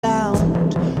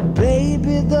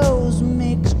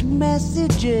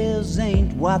messages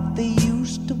ain't what they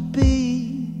used to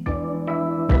be.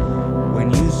 When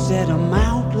you said them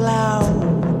out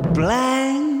loud,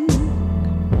 blank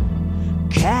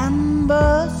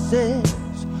canvases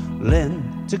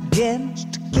lent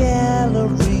against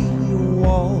gallery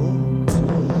walls,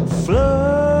 flowing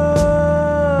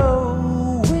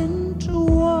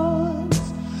towards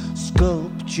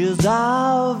sculptures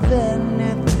of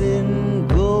anything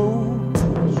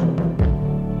goes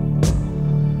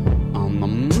on the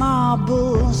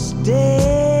marble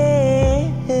stairs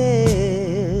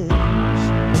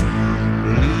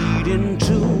leading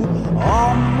to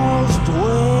almost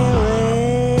wherever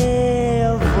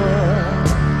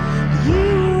you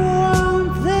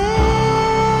want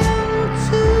them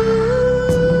to.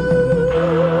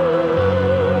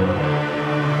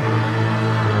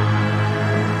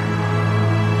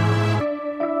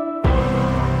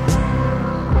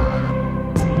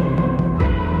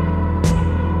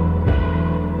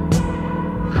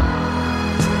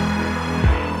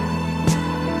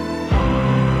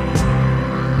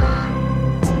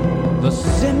 The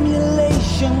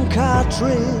simulation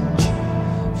cartridge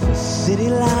for City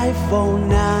Life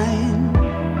 09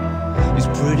 is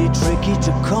pretty tricky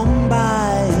to come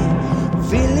by.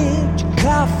 Village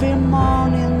coffee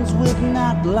mornings with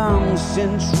not long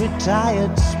since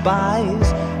retired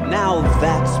spies. Now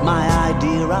that's my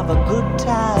idea of a good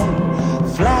time.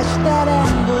 Flash that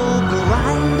angle,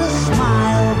 grind a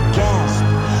smile, gasp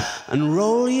and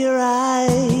roll your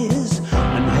eyes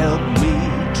and help me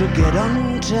to get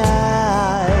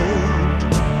untied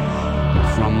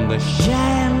from the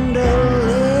chandelier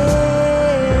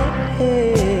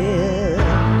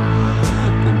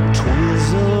and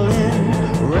twizzling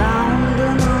round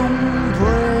an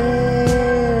umbrella.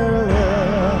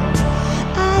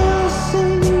 I'll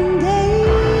sing you.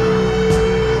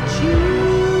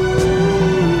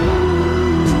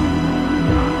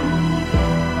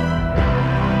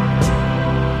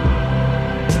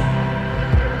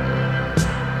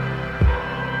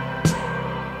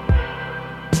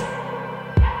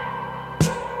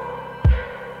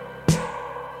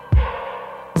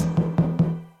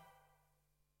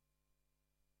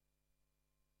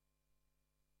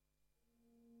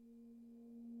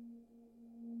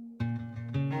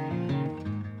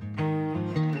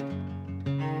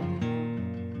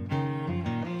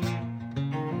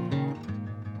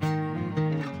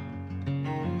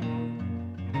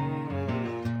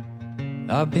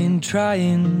 I've been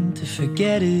trying to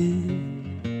forget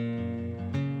it,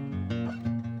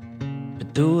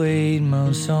 but the weight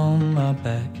mounts on my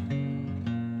back.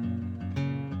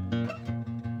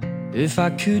 If I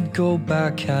could go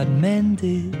back, I'd mend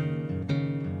it,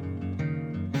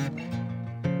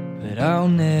 but I'll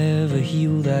never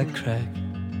heal that crack.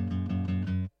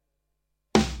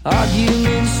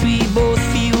 Arguments, we both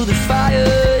feel the fire.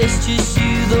 It's just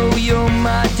you, though you're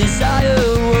my desire.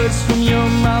 Words from your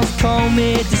mouth call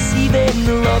me deceiving.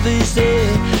 The love is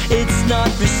there, it's not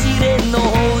receding. The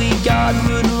holy God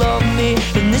would love me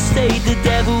in this state. The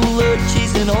devil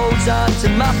lurches and holds on to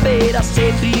my fate. I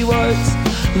say 3 words,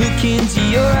 look into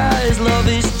your eyes. Love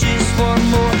is just one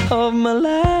more of my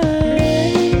life.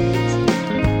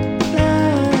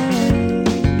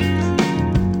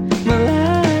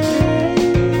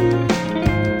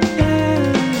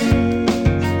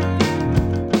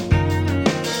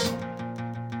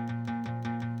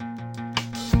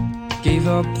 Gave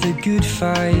up the good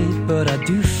fight, but I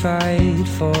do fight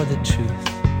for the truth.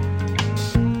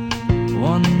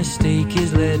 One mistake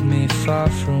has led me far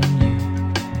from you,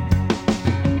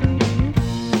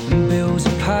 and bills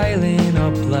are piling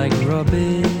up like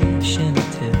rubbish in a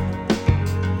tip.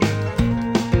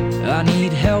 I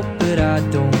need help, but I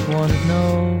don't want no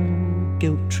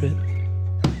guilt trip.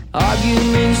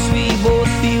 Arguments, we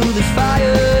both feel the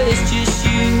fire. It's just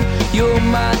you, you're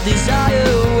my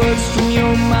desire. Words from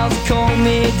your mouth call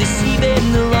me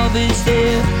deceiving. The love is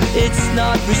there, it's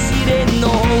not receding. The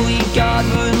holy God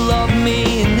would love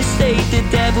me in this state. The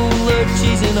devil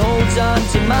lurches and holds on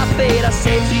to my fate. I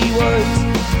say 3 words,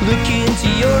 look into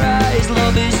your eyes.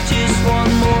 Love is just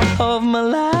one more of my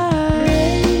life.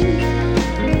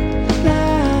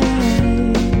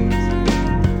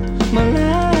 My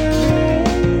life.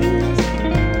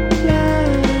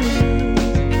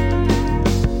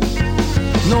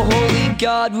 No holy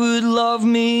God would love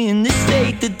me in this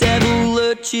state. The devil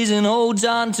lurches and holds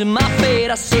on to my fate.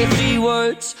 I say 3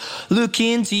 words, look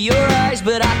into your eyes,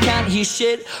 but I can't hear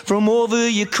shit from over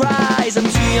your cries. I'm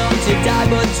too young to die,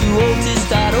 but too old to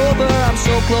start over. I'm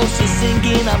so close to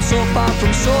sinking, I'm so far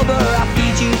from sober. I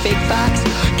feed you fake facts,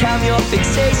 calm your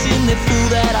fixation. The fool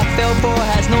that I fell for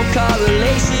has no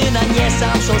correlation. And yes,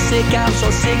 I'm so sick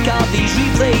of these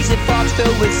replays. If thoughts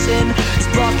filled with sin, it's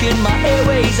blocking my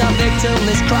airways. I'm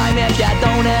victimless crime, yet I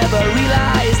don't ever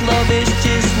realize love is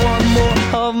just one more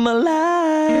of my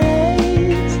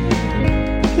lies.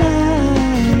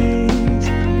 Lies.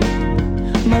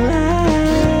 My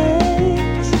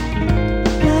lies.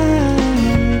 Lies.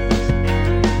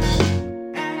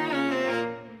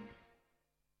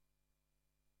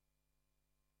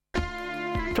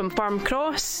 From Farm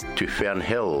Cross to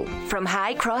Fernhill, from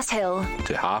High Cross Hill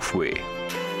to Halfway,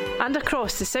 and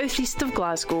across the southeast of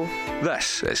Glasgow.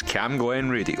 This is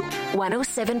Camglen Radio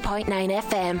 107.9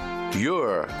 FM,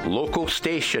 your local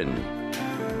station.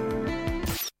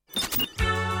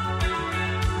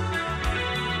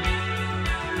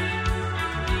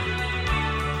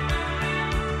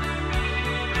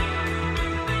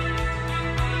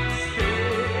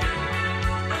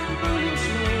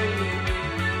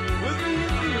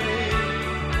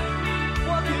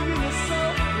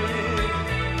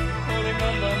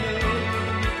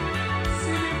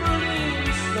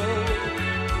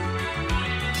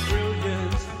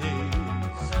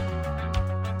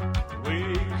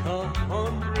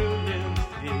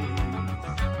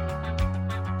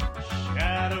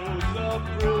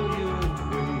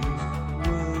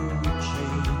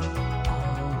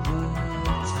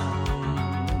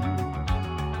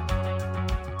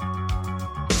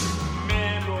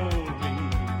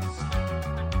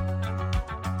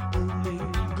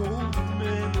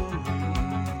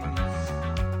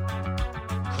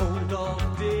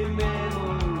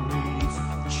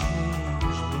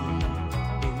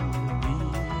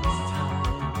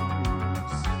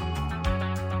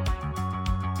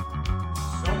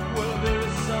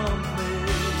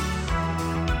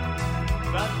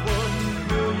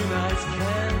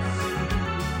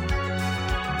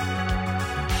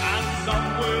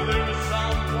 Somewhere in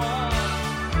summertime.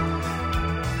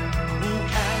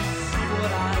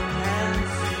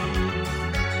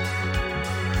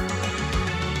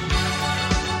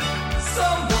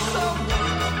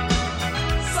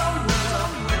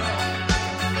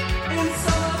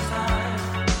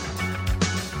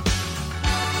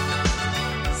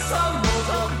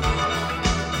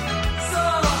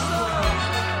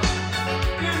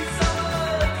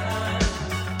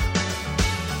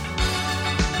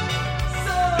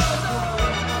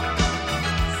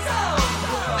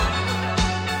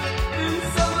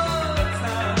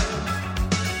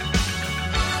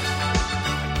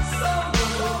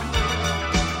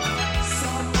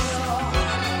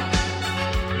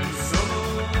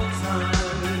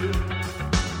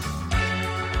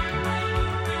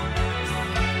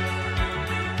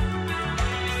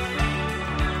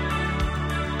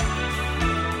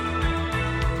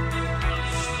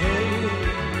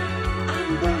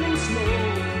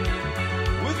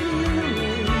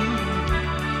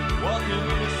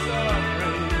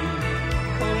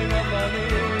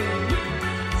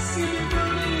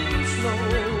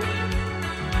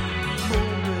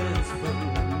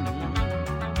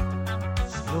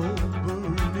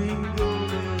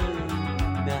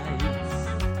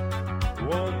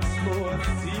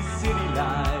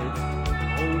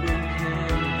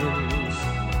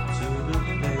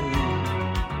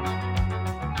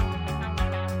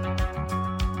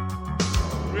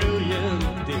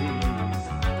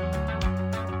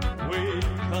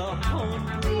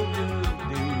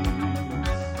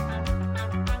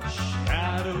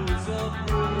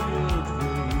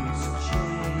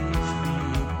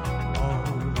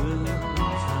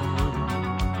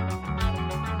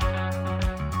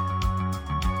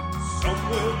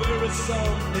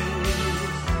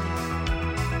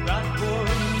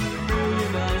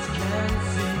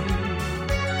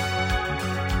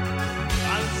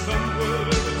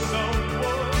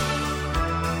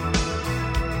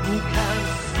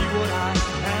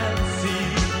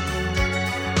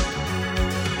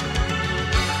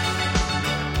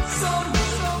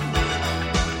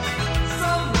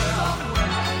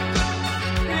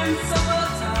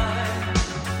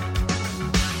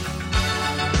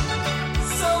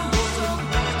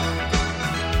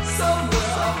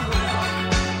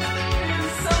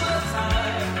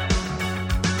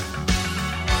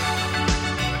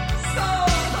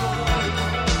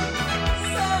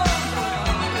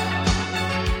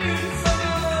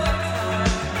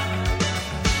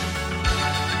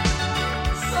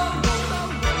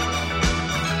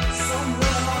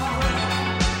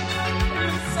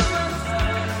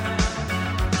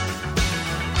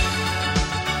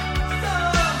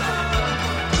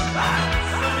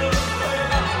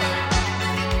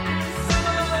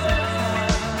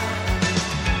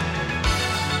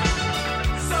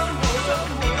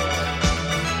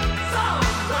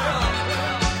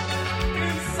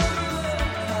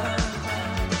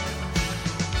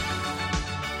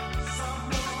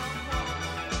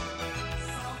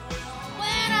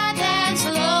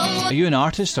 Are you an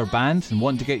artist or band and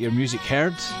want to get your music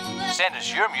heard? Send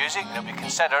us your music and it'll be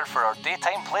considered for our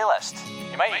daytime playlist.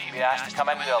 You might even be asked to come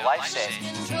in and do a live set.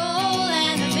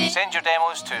 Send your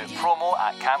demos to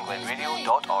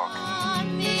promo@camglenradio.org.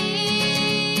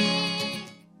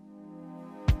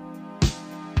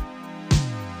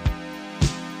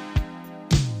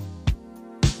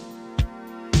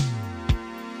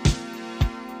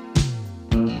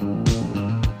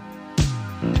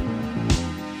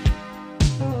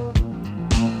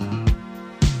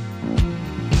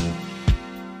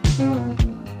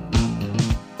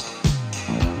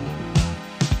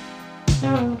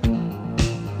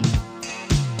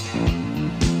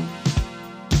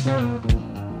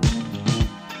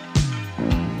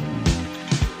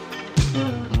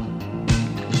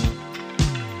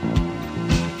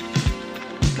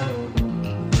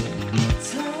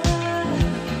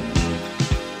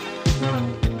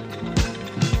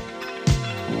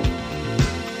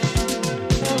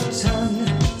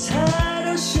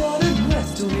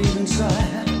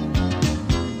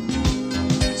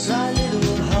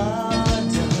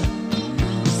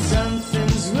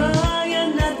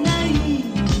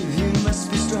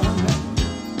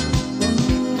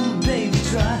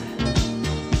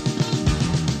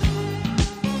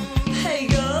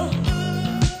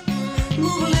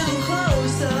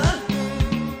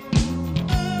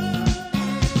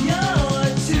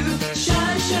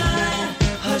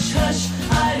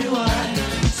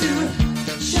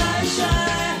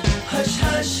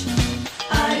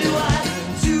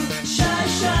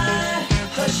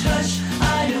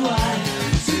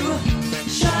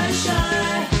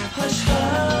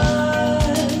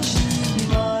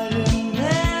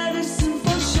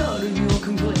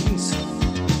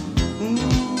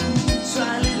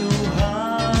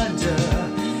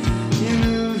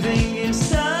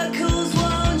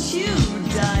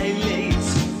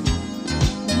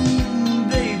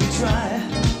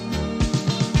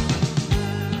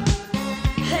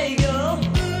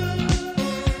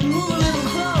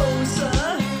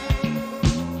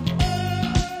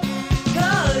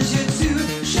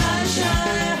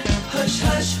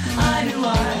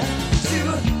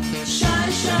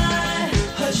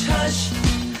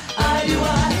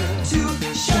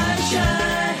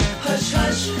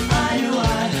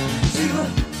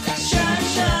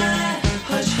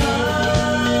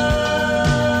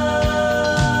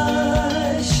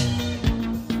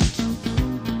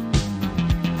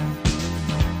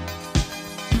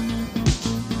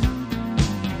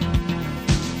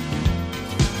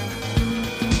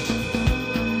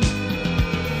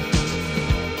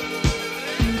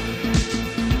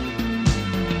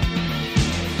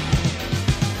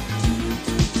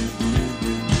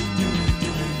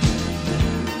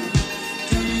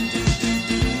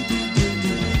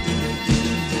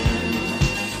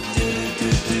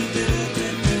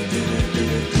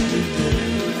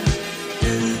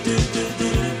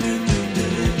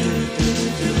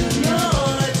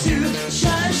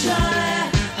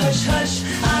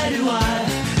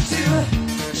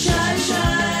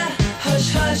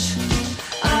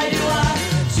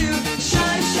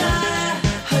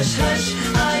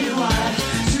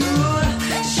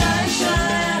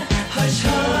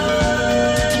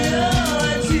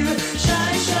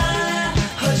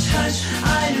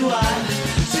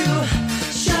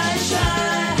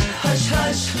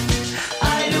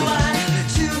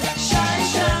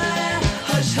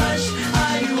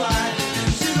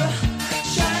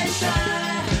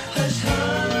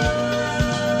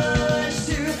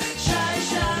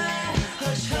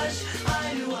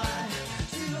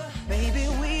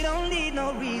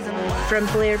 From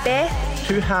Blair Beth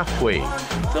to Halfway,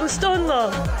 from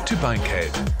Stonelaw to Bankhead,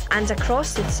 and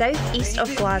across the southeast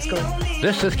of Glasgow.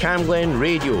 This is Camglen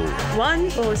Radio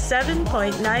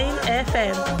 107.9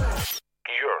 FM.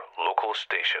 your local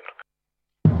station.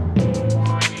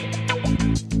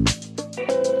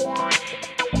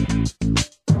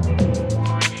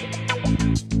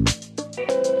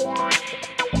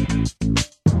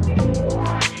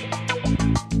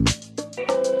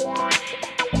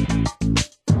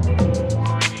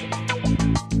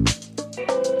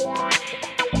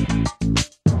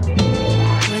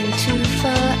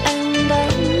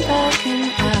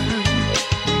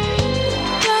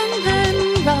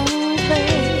 Wrong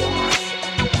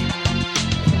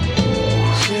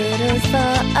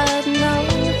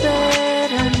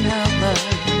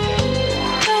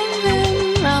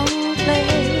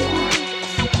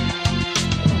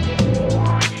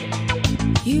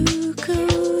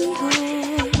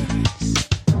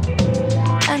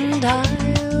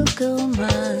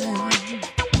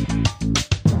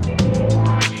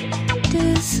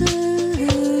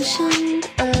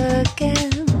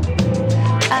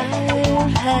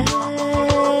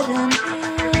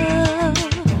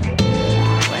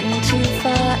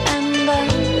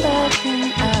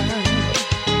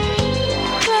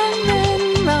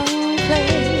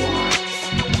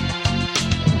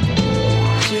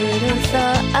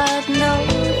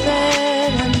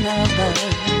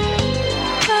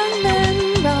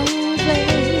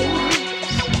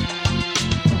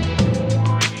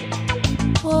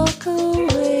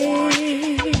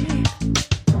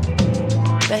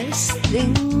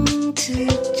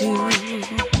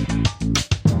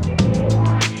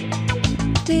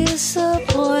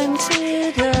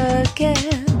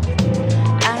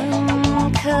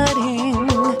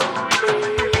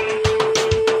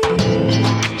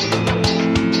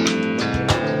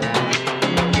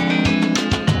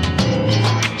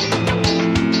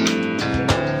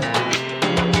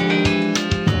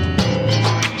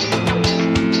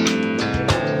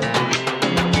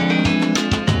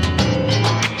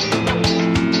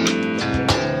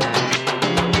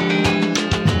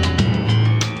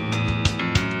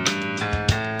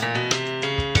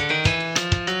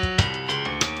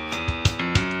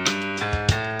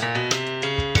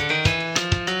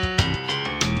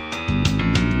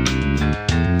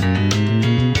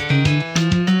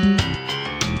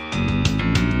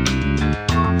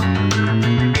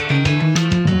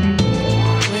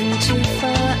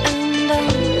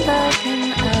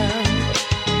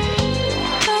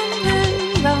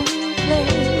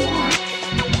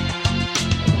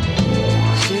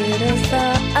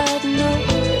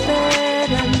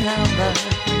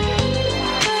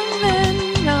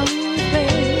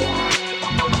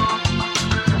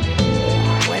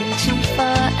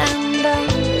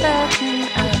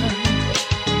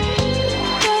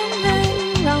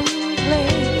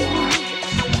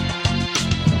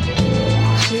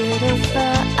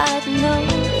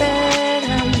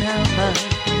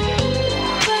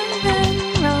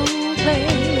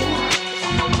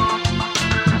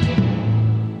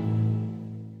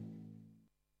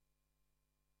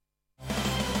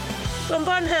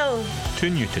Thornhill to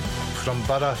Newton. From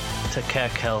Borough to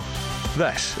Kirkhill.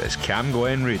 This is Cam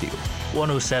Glen Radio.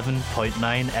 107.9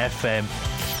 FM.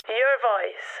 Your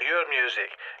voice. Your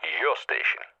music. Your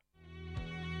station.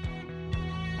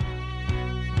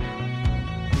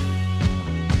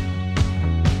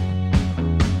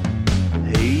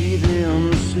 Hey there,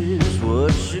 missus,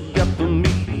 what you got for me?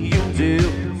 You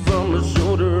tips on the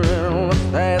shoulder and what's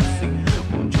that see?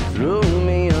 Won't you throw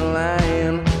me a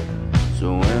line so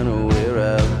I know where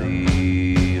I've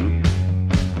been?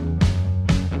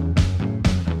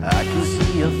 I can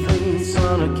see your face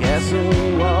on a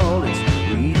castle wall. It's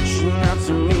reaching out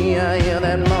to me. I hear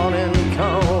that morning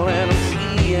call, and I'm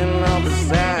seeing all the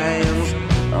signs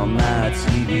on my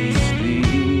TV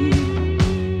screen.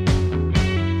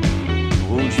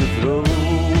 Won't you throw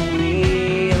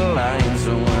me a line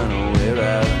so I know where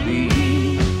I've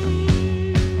been?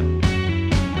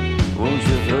 Won't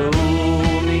you throw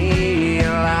me a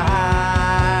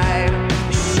line?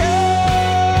 Show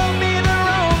me the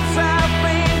ropes, I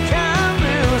think I'm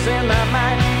losing my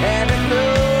mind, and I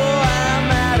know I'm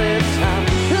out of time.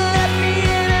 Let me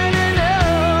in and I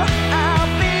know I'll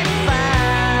be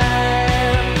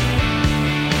fine.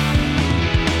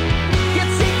 You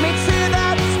take me to the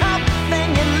top, then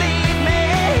you leave me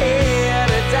here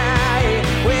to die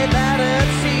without a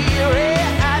tear in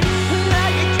eye. Now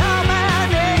you call my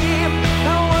name,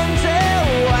 I wonder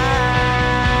why.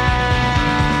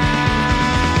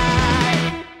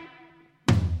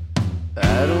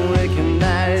 I don't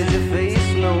recognize your face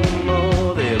no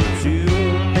more. There are too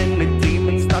many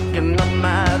demons knocking on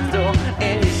my door,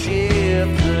 and your shit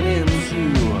turned into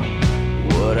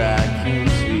what I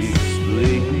can't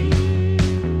explain.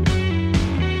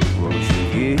 Won't you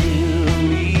give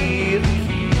me the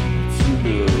key to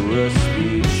the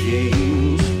rusty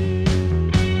chains?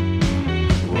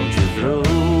 Won't you throw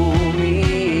me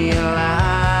a line?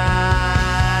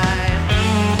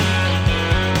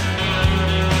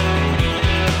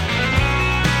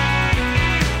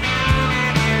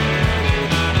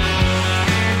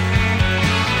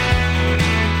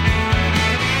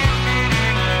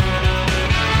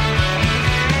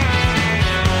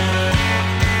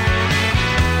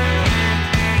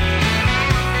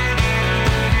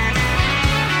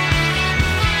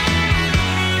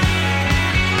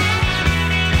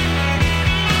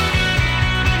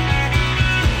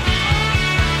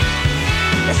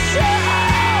 Show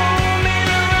me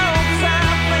the ropes, I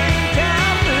think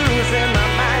I'm losing my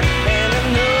mind, and I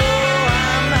know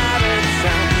I'm out of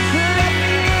time. Let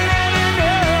me in and I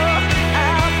know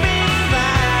I'll be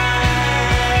fine.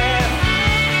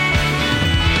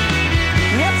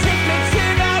 You take me to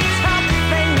the top,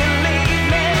 then you leave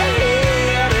me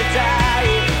here to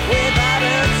die without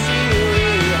a tear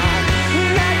in eye.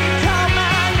 Now you call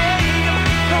my name,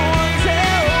 I wonder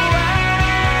why.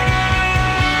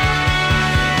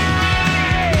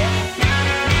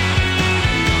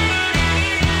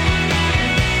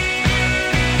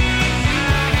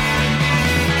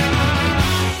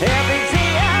 Every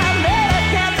day I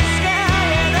look at the sky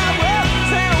and I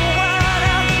wonder what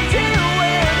I'm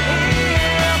doing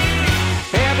here.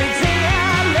 Every day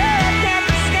I look at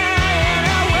the sky and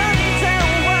I wonder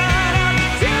what I'm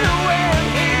doing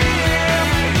here.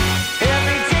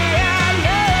 Every day I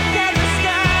look at the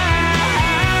sky.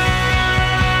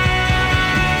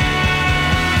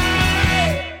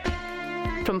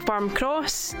 From Farm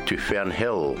Cross To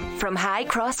Fernhill. From High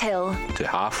Cross Hill. To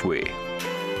Halfway.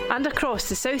 and across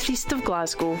the southeast of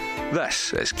Glasgow.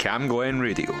 This is Cam Glen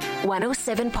Radio.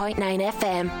 107.9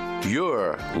 FM.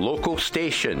 Your local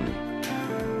station.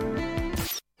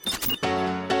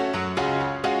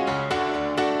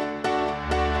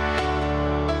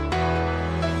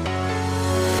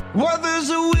 Well, there's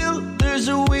a will, there's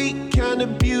a way, kinda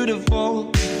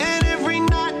beautiful. And every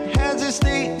night has a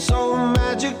state so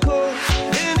magical.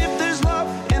 And if there's love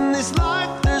in this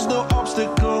life, there's no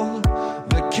obstacle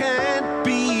that can't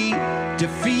be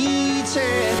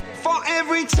defeated. For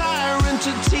every tyrant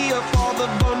to tear for the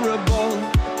vulnerable.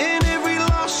 In every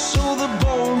loss, so the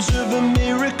bones of a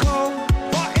miracle.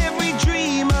 For every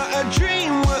dreamer, a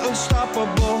dream we're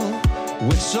unstoppable.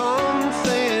 With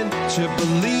something to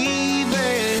believe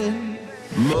in.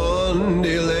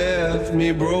 Monday left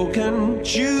me broken.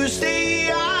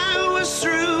 Tuesday I was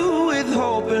through with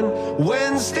hoping.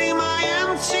 Wednesday my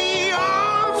empty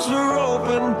arms were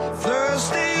open.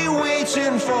 Thursday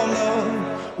waiting for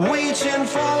love, waiting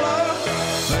for love.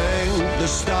 Thank the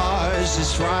stars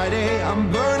it's Friday.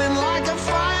 I'm burning like a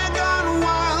fire gone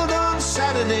wild on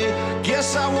Saturday.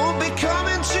 Guess I won't be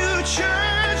coming to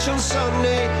church on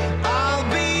Sunday. I'll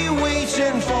be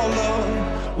waiting for love,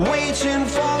 waiting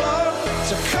for love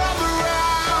to come around.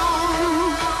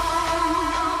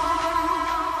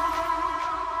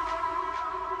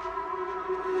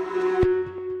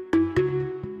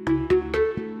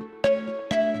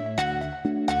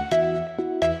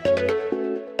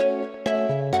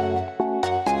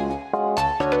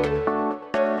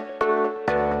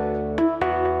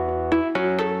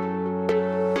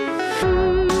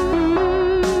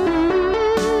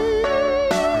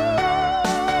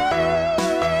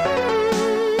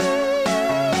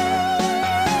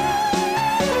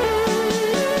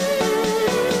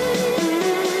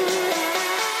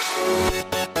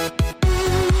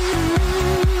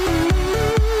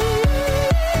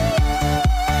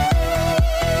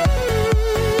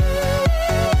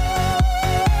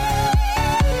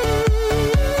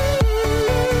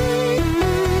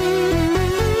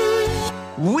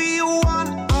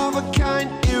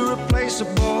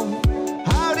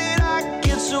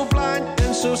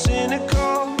 so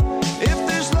cynical. If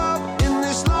there's love in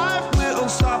this life, we're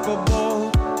unstoppable.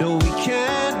 No, we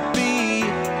can't be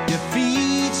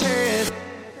defeated.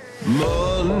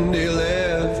 Monday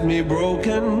left me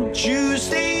broken.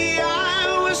 Tuesday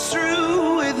I was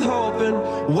through with hoping.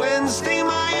 Wednesday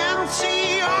my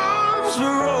empty arms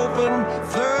were open.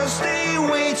 Thursday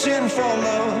waiting for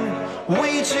love,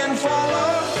 waiting for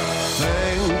love.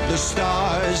 Thank the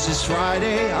stars it's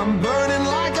Friday. I'm burning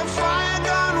like a fire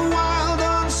gone wild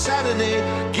on Saturday.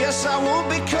 Guess I won't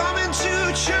be coming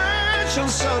to church on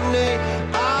Sunday.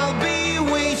 I'll be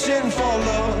waiting for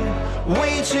love,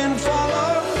 waiting for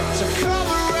love to come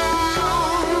around.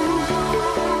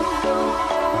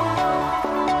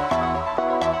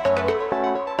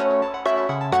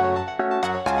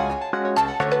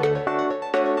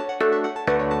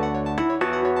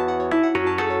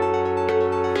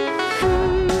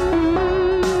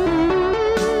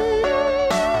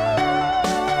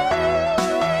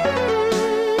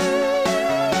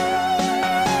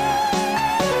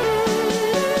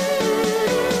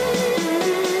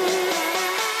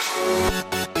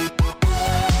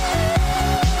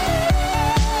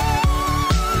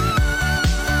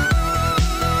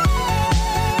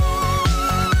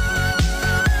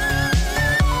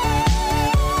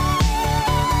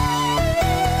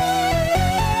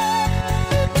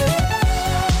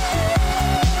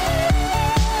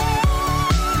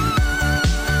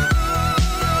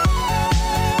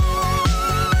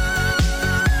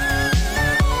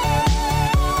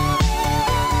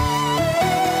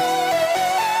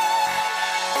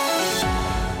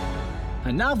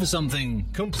 For something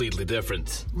completely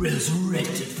different.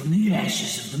 Resurrected from the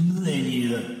ashes of the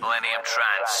millennium. Millennium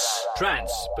Trance.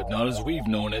 Trance, but not as we've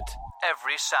known it.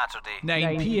 Every Saturday,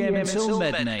 9 p.m. until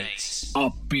midnight.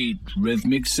 Upbeat,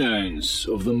 rhythmic sounds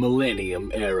of the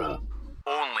millennium era.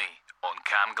 Only on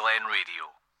Cam Glen Radio.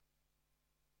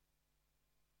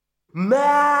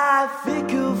 My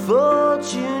fickle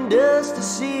fortune does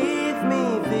deceive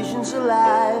me. Visions of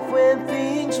life when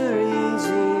things were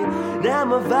easy. Now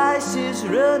my vice is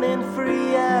running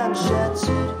free. I'm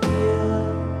shattered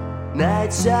here.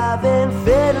 Nights of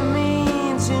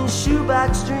amphetamines and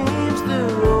shoebox dreams. The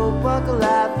roadblock of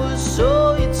life was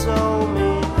so you told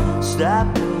me. Stop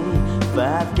me if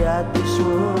I've got this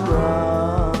one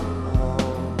wrong.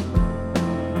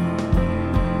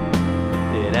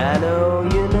 And I know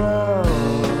you know.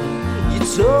 You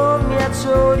told me, I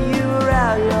told you were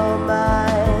out your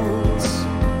minds.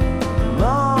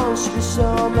 Monstrous,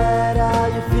 all mad, how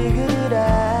you figured it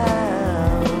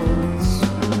out.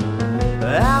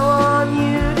 I want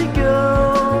you to go.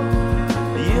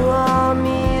 You want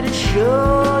me to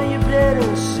show you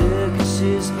bleeding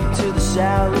circuses to the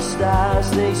sound of stars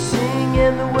they sing,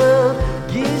 and the world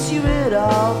gives you it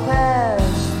all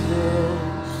past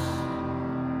this.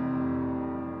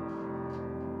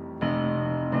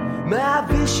 My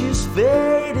vicious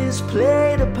fate is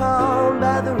played upon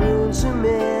by the ruins of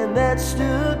men that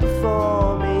stood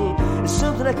before me. It's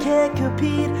something I can't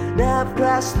compete, now I've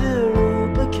crossed the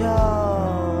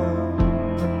Rubicon.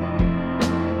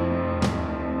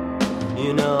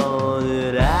 You know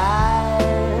that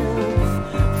I've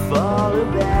fallen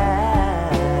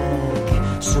back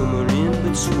somewhere in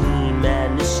between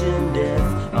madness and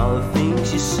death. All the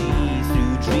things you see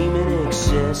through dream and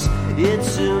excess.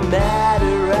 It's a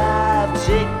matter of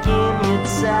taking your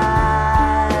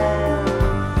time.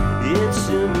 It's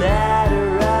a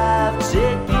matter of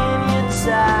taking your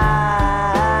time.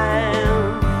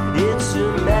 It's a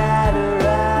matter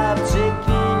of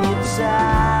taking your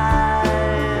time.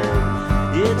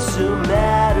 It's a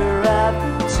matter of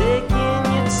taking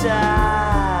your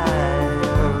time.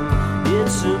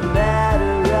 It's a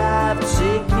matter of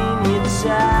taking your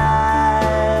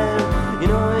time. You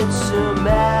know, it's a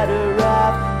matter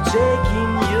of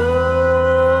taking your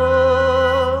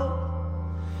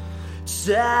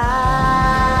time.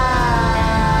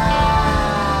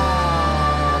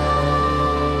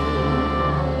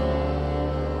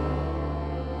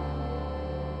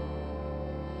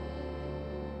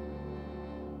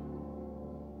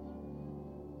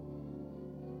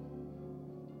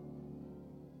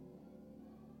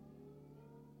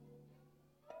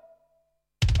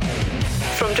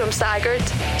 From Drumsagard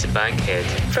to Bankhead,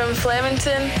 from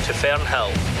Flemington to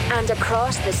Fernhill, and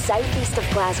across the southeast of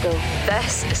Glasgow.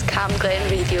 This is Cam Glen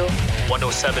Radio.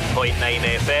 107.9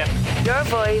 FM. Your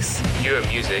voice, Your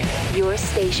music. Your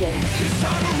station. It's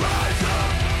time to rise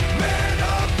up, man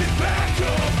up and back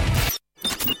up.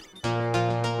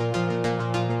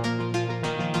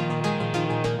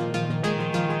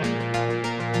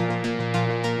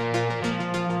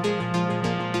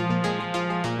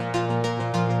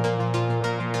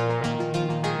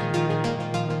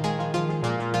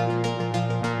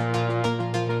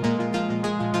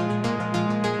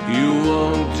 You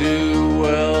won't do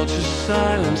well to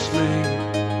silence me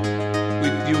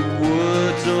with your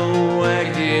words or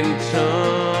wagging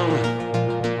tongue,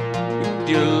 with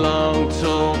your long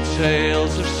told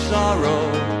tales of sorrow,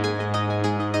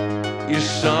 your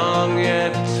song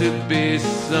yet to be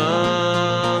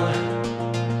sung.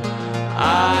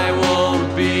 I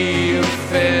won't be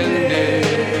offended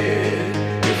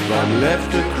if I'm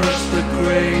left across the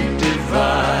great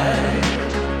divide.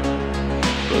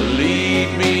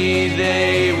 Believe me,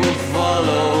 they will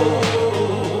follow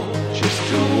just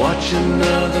to watch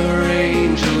another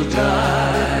angel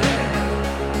die.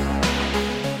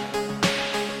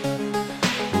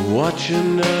 Watch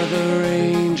another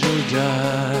angel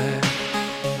die.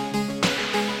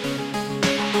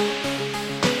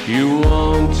 You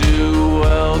won't do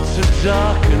well to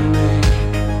darken me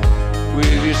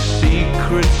with your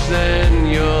secrets and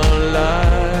your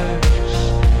lies,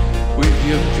 with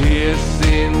your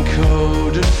piercing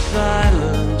code of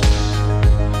silence.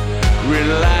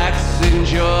 Relax,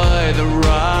 enjoy the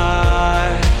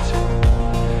ride.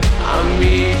 I'll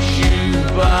meet you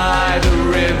by the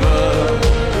river,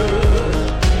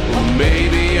 or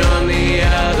maybe on the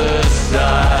other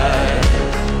side.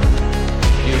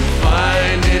 You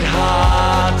find it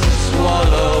hard to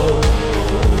swallow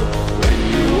when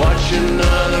you watch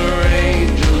another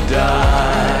angel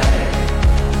die.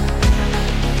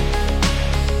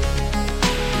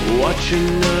 Watch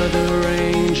another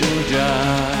angel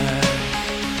die.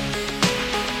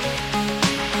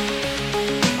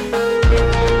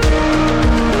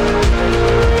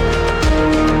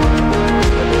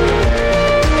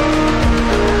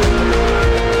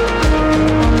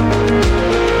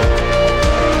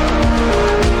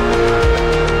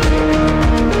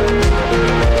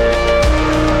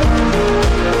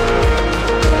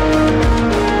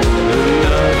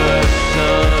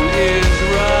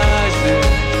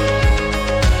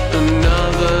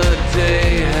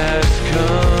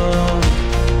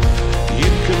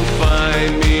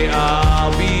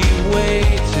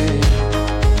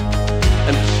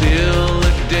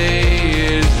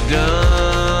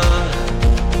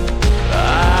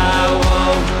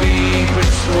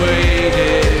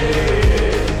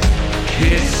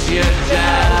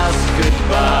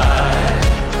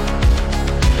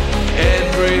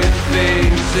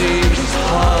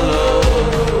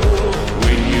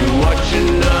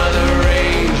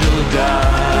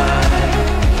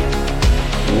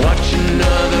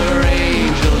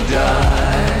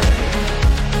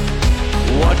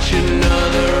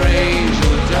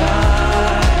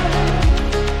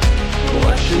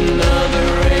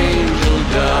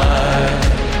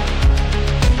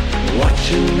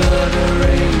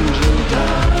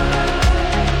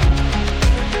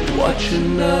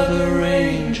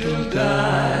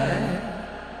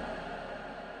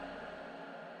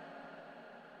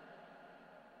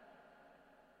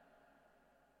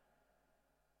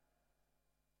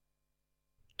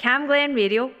 Cam Glen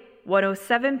Radio,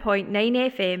 107.9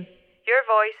 FM. Your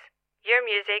voice, your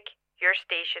music, your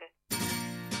station.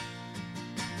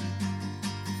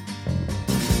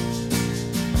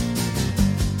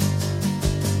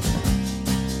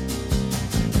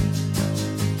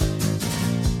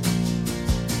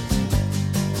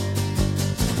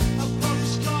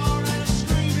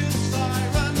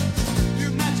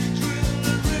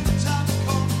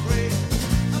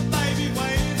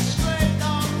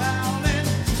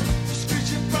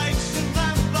 Brakes and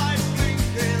lamplight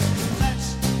blinking. Let's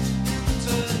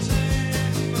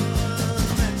entertain.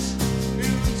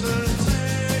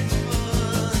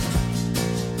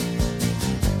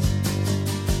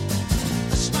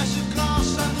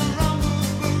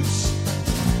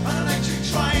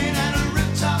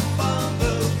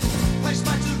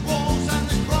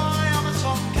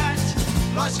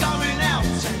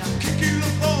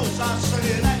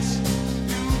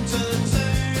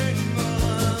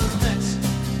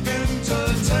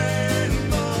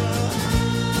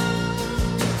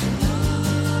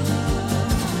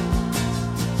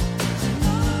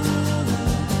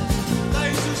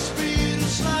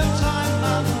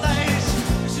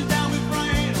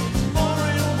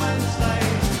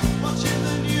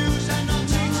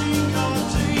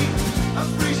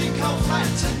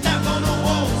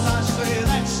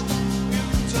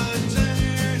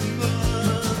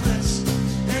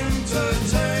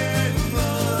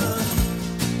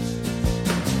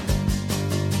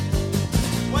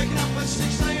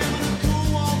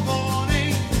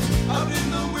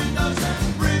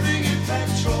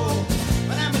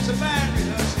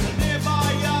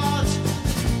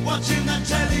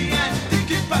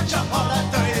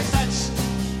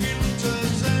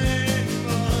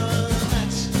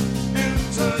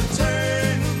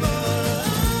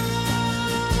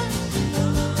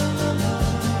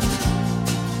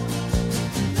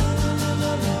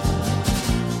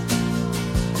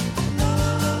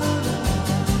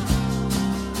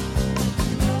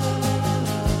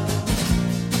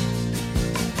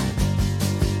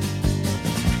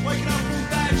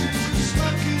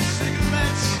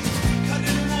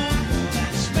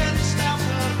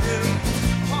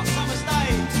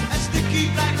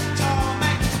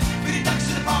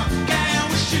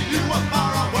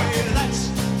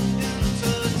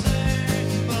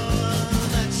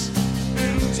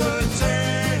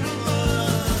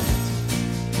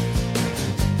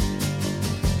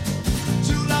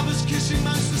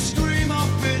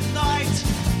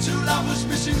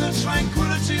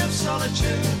 of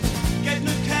solitude. Getting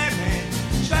a cab in,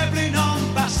 travelling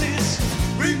on buses.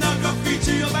 Read no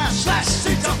graffiti about slash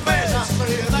seat affairs. I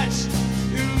say that's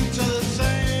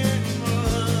entertainment.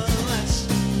 That's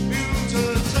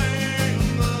entertainment.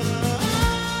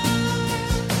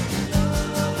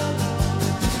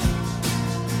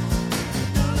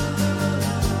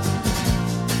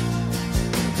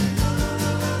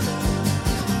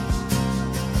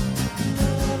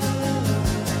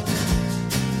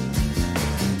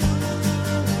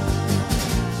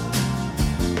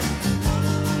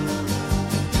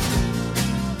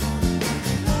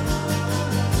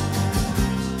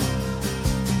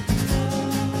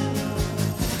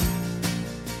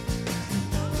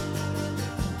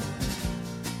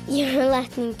 You're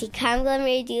listening to Camglen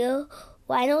Radio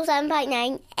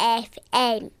 107.9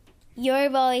 FM. Your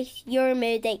voice, your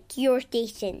music, your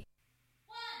station.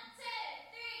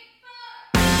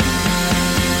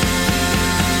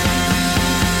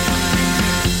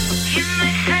 You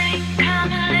may think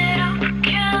I'm a little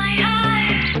peculiar.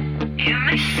 You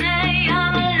may say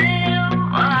I'm a little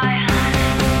wild.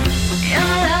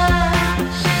 Your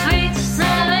love's sweet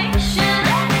salvation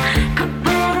could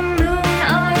put a moon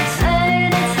or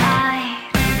turn a tide.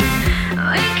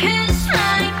 We kiss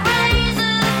like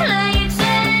razor blades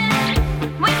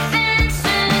and we dance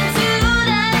into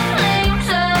that flame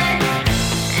tide.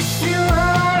 It's the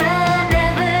aura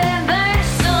never burns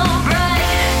so bright.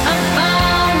 I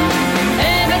found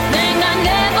everything I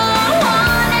never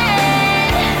wanted.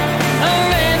 A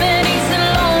remedy to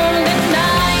lonely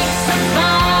nights. I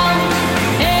found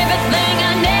everything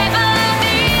I never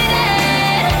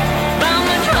needed. Found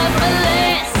the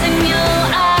troublets in your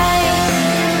eyes.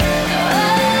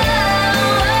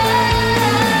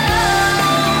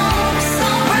 So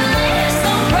bright,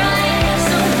 so bright,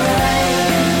 so bright.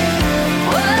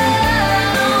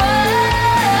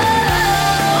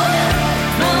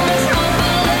 Found the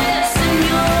troublets in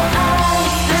your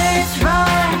eyes. Birds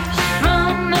rise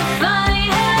from the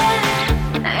fire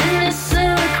in the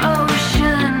silk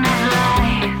ocean of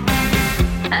life.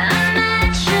 A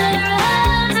natural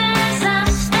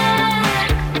disaster,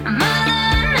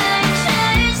 Mother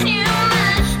Nature's new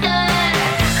master.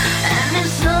 And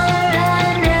this aura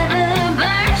never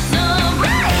burns so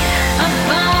bright. I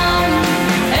found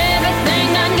everything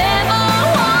I never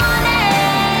wanted.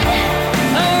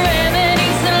 A remedy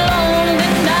to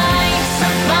lonely nights.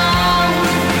 I found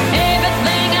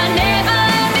everything I never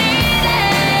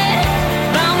needed.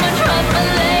 Found the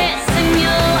troublets in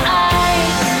your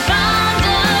eyes. Found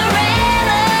a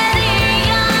remedy,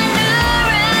 a new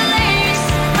release,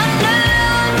 a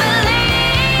new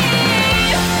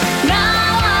belief.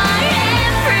 Now I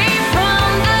am free from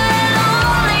the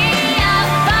lonely. I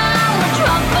found the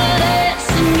troublets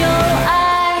in your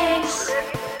eyes.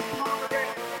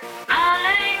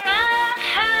 Falling on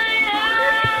fire,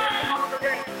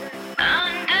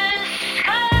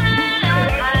 undiscovered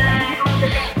light.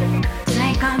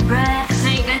 Take a breath,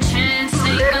 take a chance,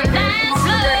 take a dance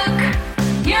look.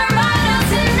 You're mine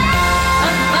tonight.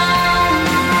 I found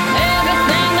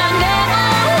everything I never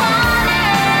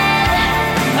wanted.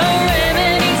 A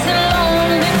remedy to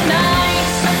lonely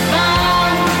nights. I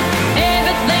found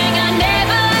everything I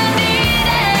never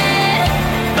needed.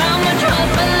 Found the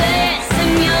troublets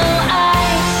in your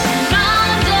eyes.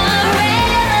 Found a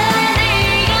remedy,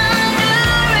 a new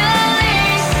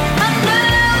release, a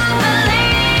new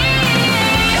belief.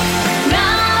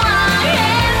 Now I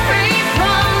am free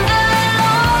from the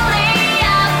lonely.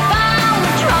 I found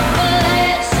the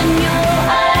troublets in your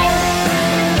eyes.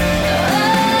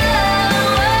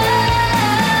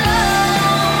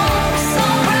 So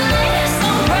bright,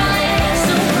 so bright,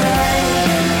 so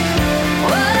bright.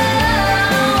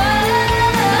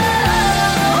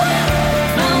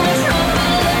 Found the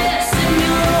troublets in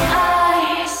your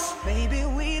eyes. Baby,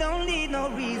 we don't need no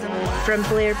reason why. From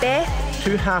Blair Beth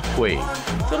To Halfway.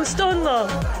 from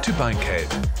Stonelaw To Bankhead.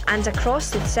 and across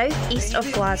the southeast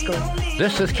of Glasgow.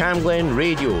 This is Camglen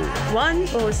Radio.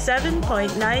 107.9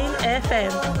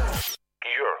 FM.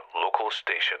 Your local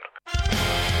station.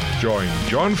 Join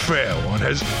John Fell on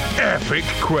his epic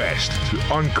quest to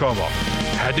uncover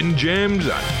hidden gems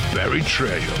and buried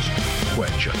treasures,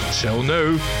 which until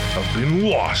now have been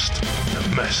lost in the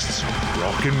mists of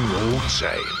rock and roll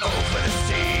time.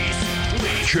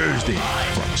 Tuesday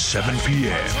from 7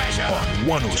 p.m.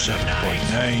 on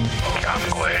 107.9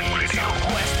 Camglen Radio.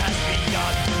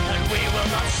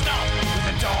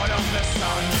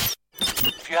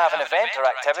 If you have an event or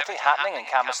activity happening in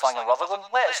Cambuslang and Rutherglen,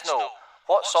 let us know.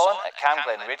 What's on at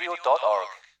camglenradio.org.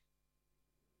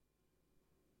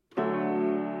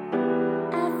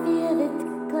 I feel it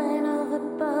climb over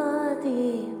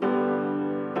body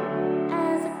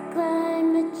as it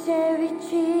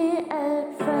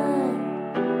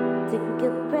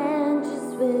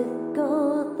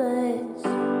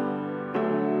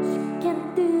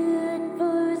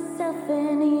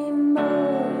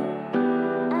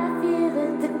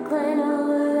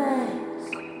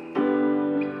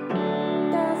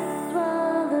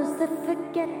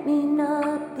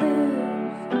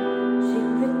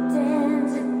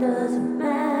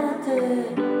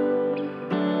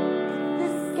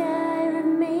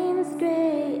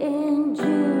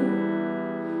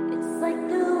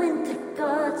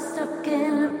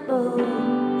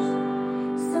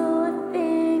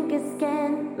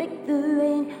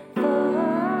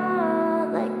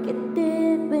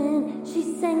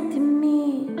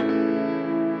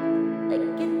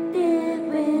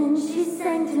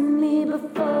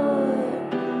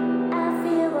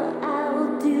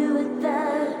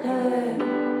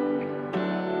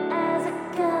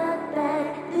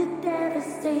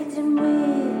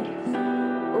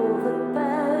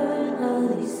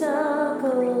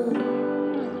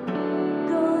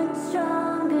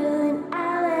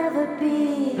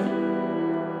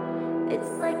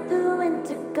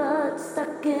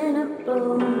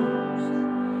bones.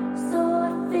 So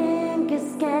our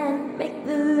fingers can't make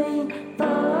the rain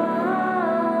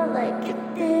fall like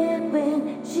it did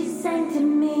when she sang to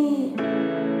me.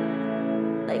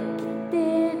 Like it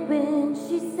did when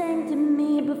she sang to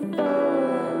me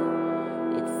before.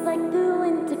 It's like the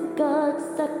winter got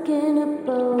stuck in her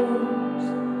bones.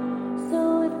 So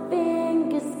her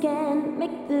fingers can't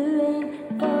make the rain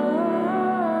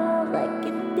fall like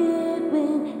it did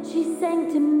when she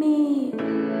sang to me.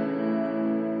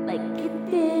 Like it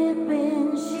did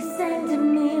when she sang to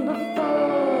me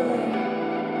before.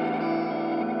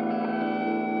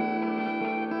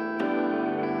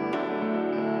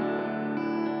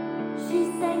 She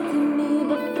sang to me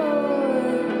before.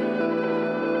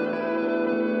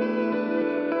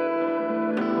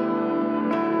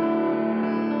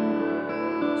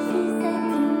 She sang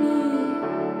to me.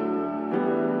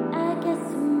 I guess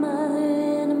a mother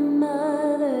and a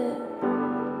mother,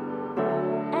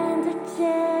 and a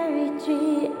cherry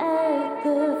tree at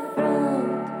the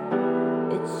front.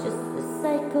 It's just the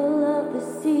cycle of the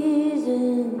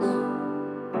seasons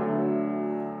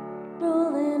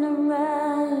rolling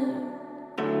around,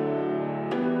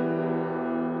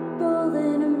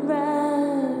 rolling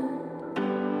around,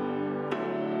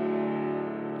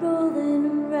 rolling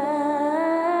around,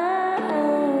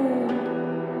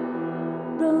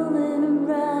 rolling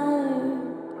around,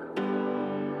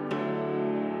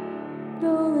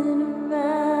 rolling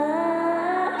around, rolling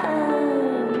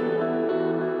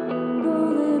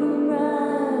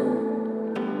around,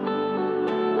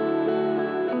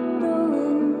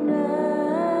 rolling around,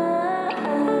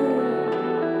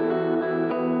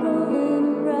 rolling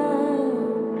around.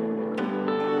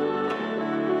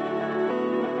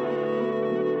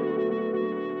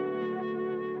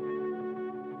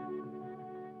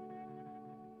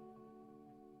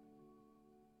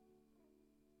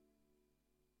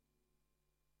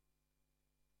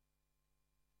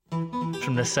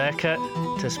 From the circuit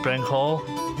to Spring Hall,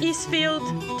 Eastfield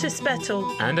to Spittal,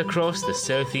 and across the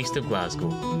southeast of Glasgow.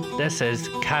 This is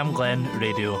Cam Glen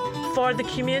Radio. For the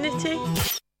community,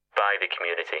 By the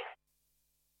community.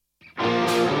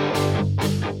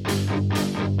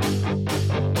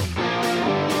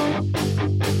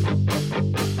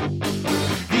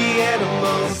 The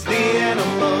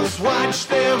animals, watch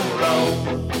them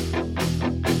roam.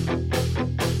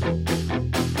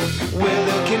 We're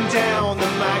looking down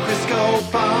the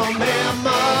microscope on them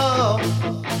all.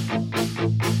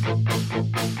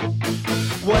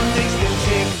 What makes them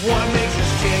tick? What makes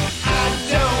us tick? I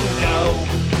don't know.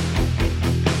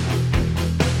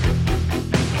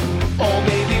 Or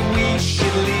maybe we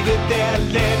should leave it there,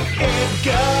 let it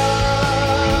go.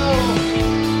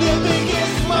 The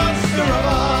biggest monster of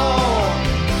all,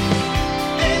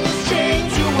 and it's chained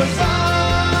to us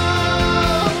all.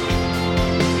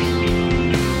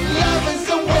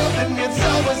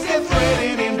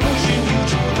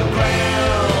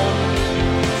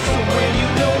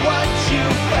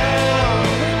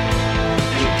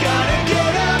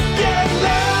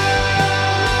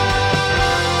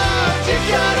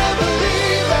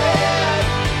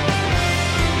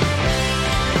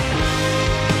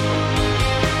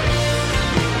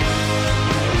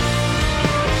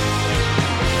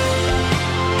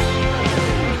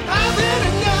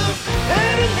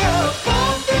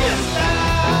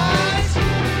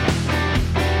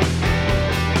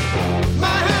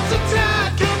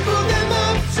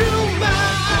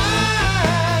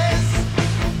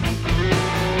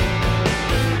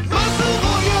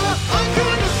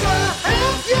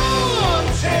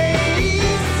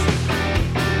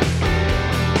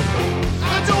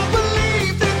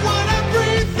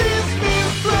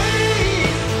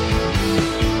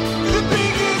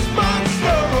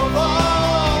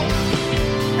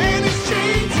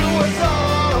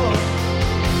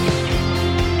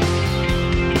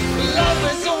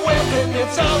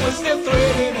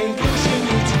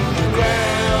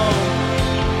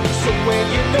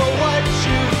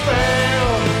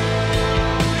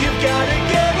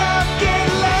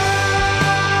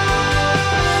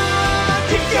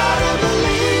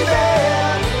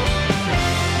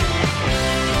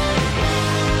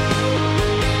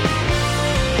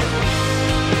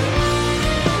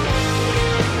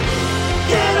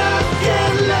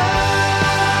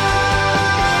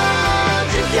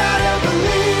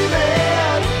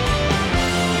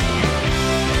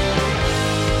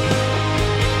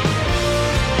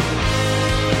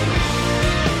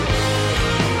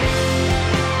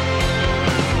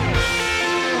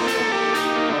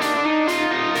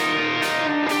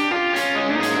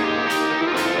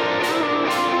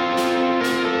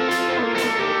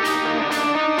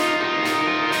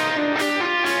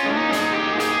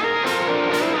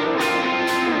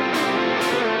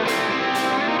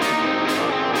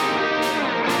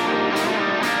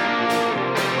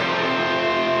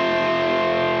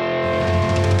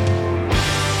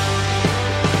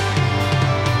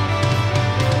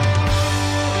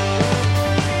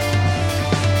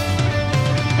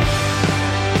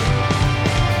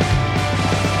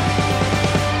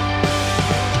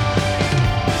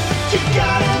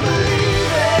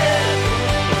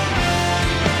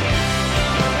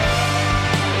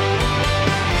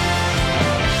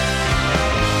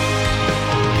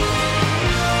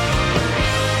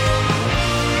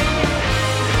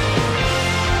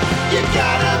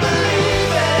 gotta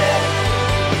believe it.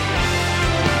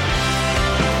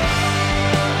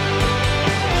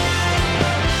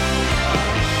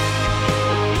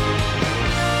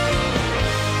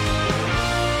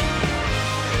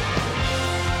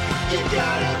 You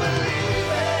gotta believe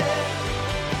it.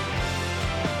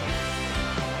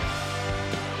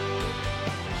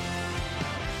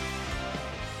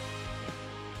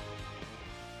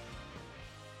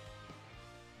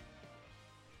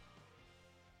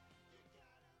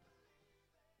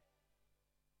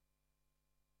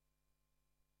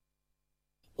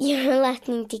 You're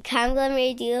listening to Camglen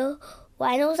Radio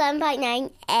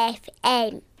 107.9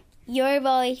 FM. Your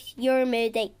voice, your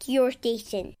music, your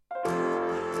station.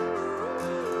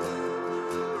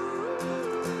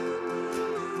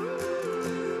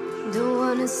 Don't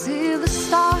wanna see the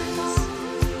stars,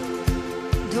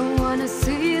 don't wanna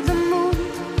see the moon,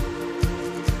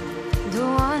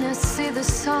 don't wanna see the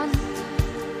sun,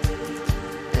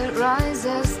 it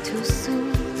rises too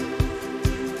soon.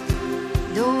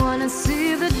 Don't wanna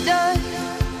see the day,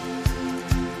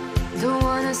 don't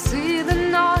wanna see the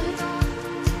night,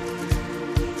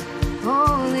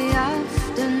 oh, the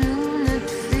afternoon, it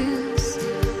feels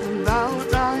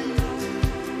about right.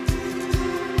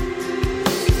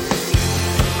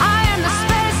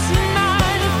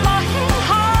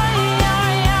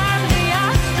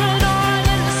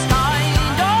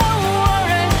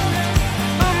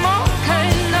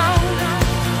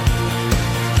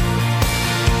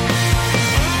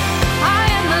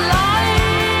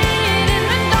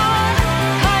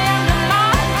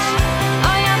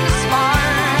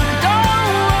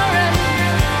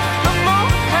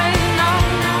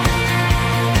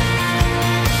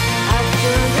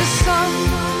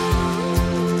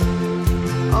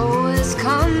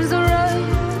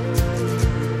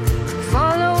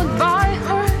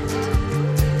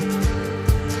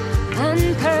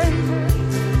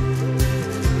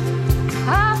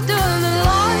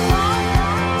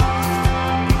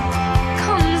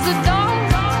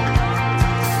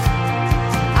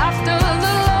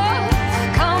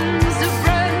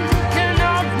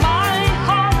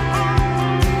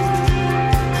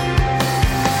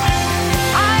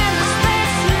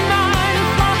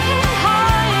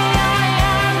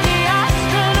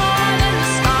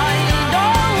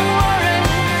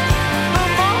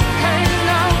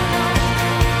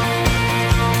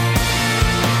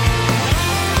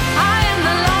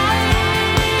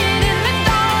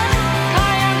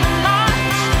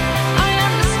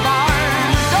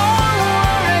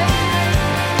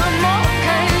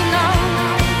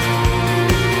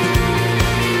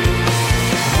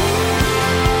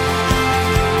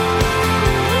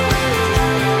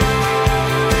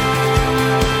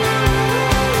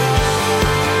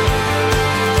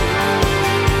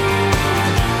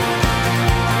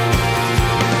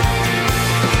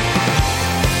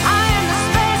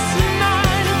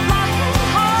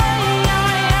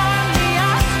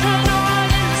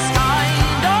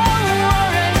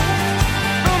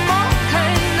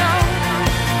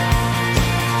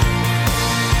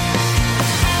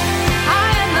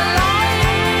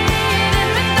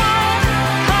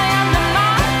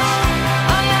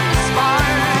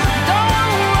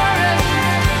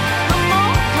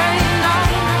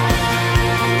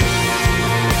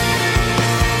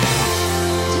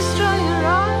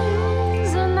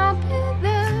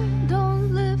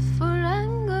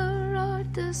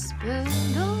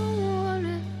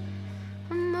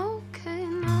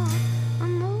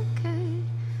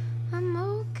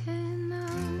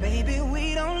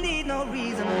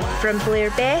 From Blair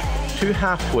Beth to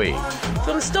Halfway,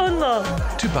 from Stonelaw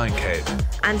to Bankhead,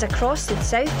 and across the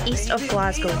south-east of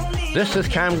Glasgow. This is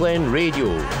Camglen Radio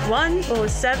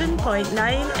 107.9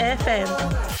 FM.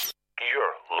 Your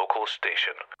local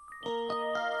station.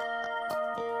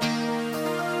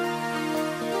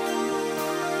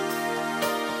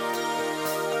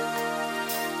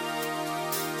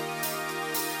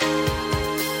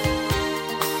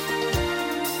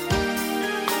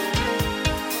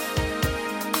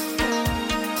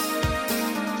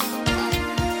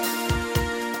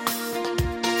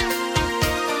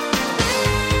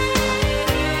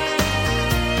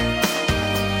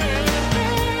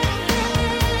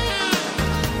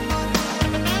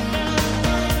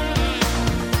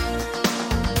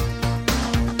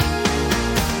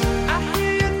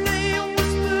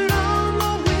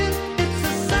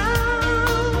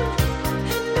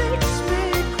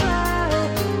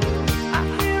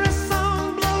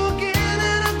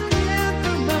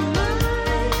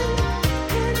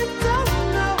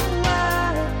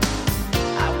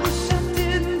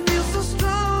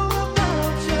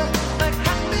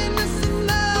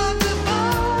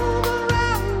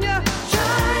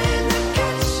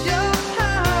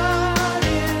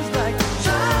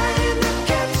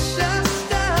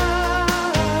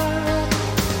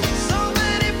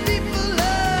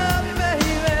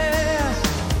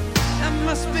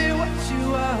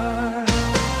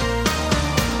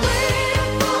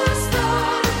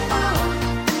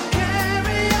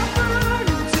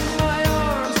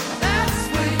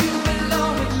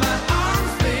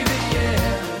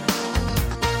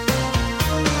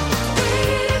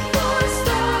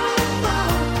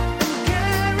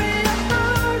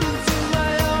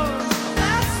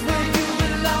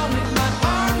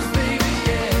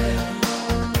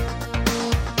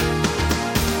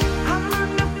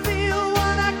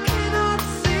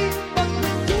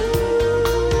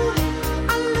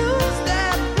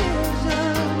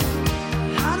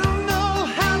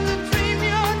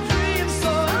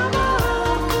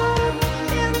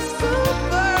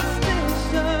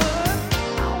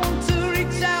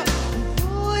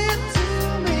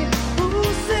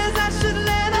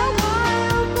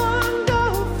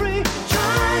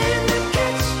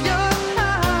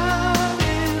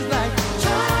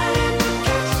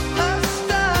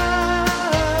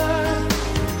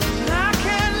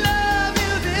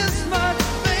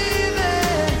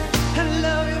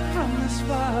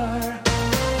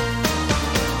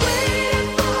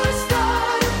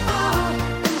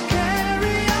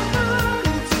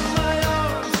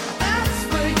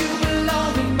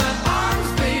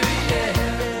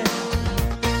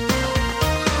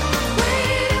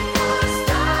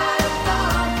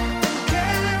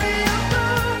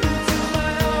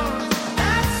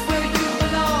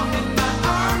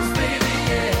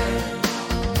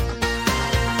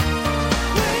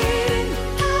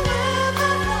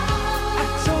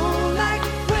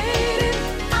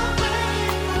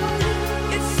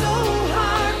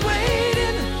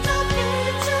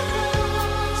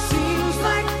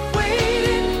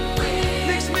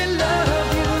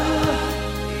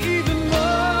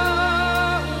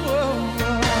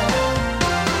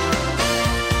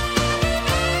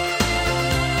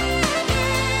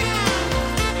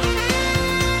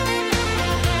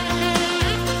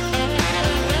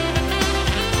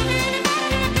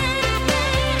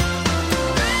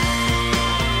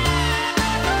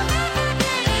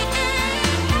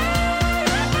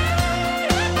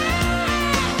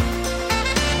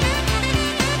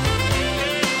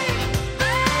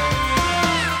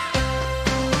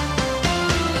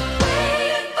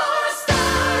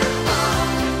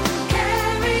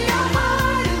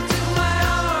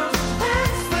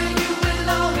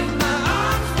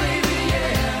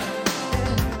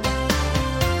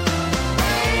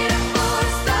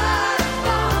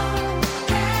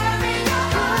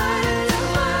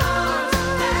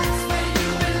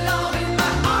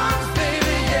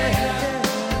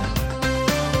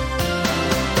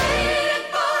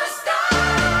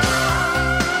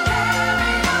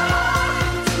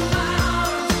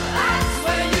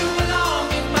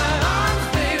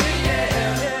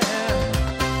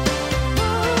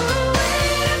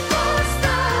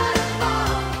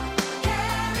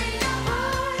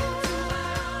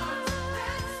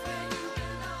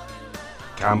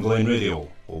 Cam Glen Radio,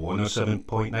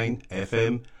 107.9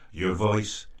 FM, your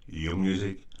voice, your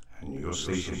music, and your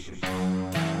station.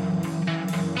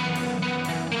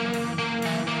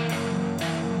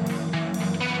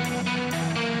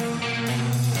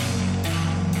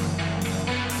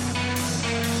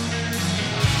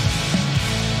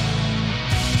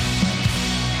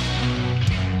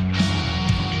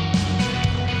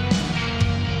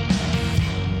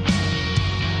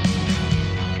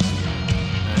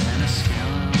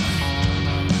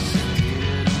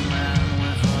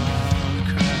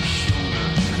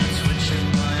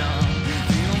 Twitching my arm, the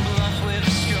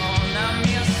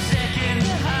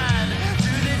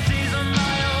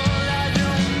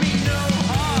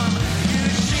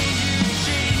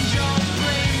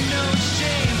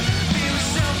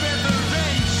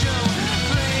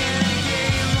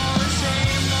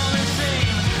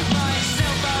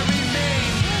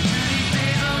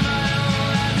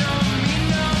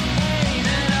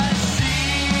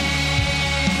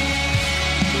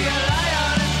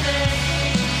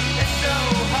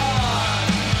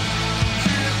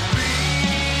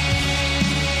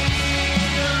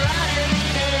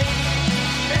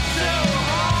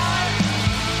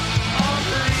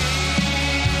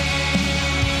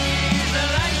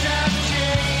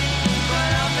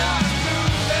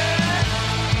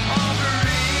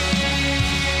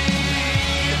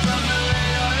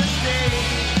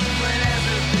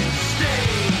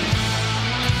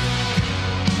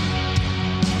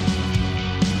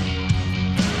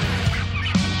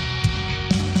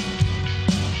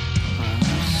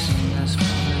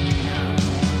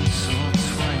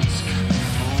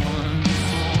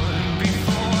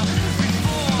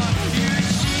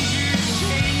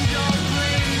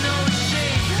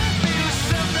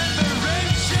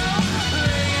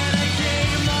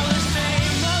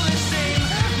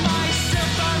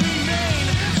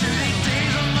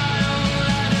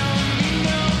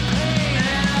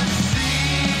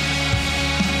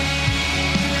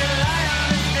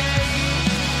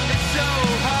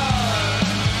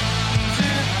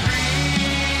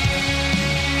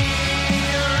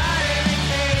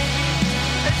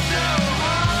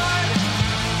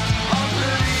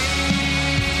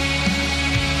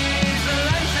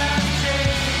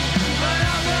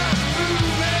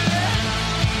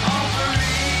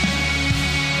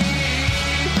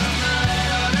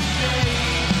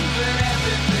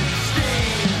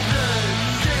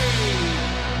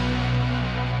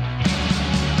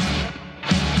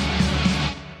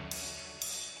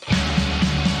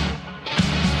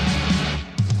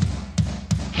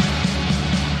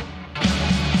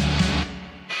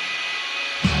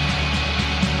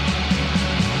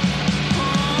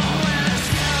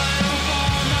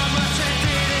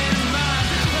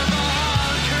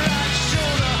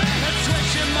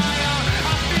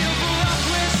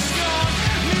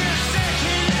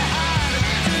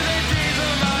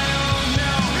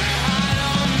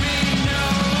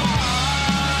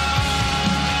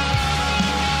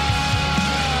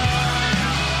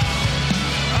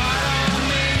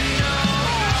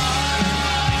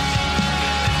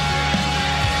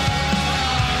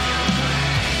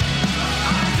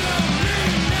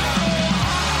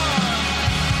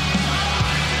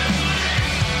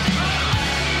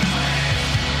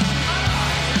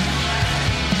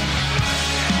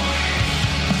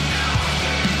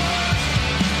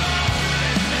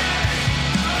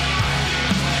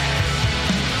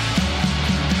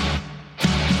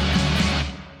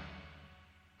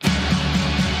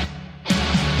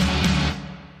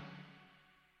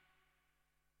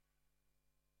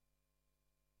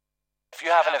If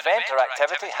you have an event or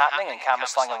activity happening in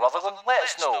Cambuslang and Rutherglen, let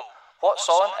us know. What's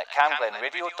on at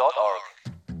camglenradio.org.